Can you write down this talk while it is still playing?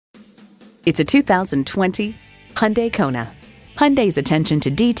It's a 2020 Hyundai Kona. Hyundai's attention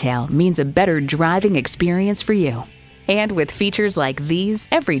to detail means a better driving experience for you. And with features like these,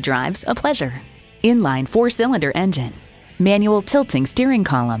 every drive's a pleasure. Inline 4-cylinder engine, manual tilting steering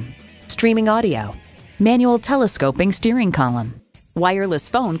column, streaming audio, manual telescoping steering column, wireless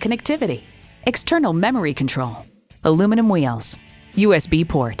phone connectivity, external memory control, aluminum wheels, USB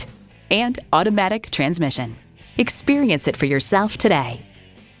port, and automatic transmission. Experience it for yourself today.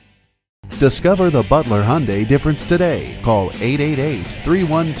 Discover the Butler Hyundai difference today. Call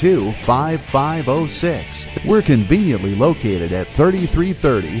 888-312-5506. We're conveniently located at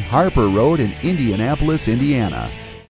 3330 Harper Road in Indianapolis, Indiana.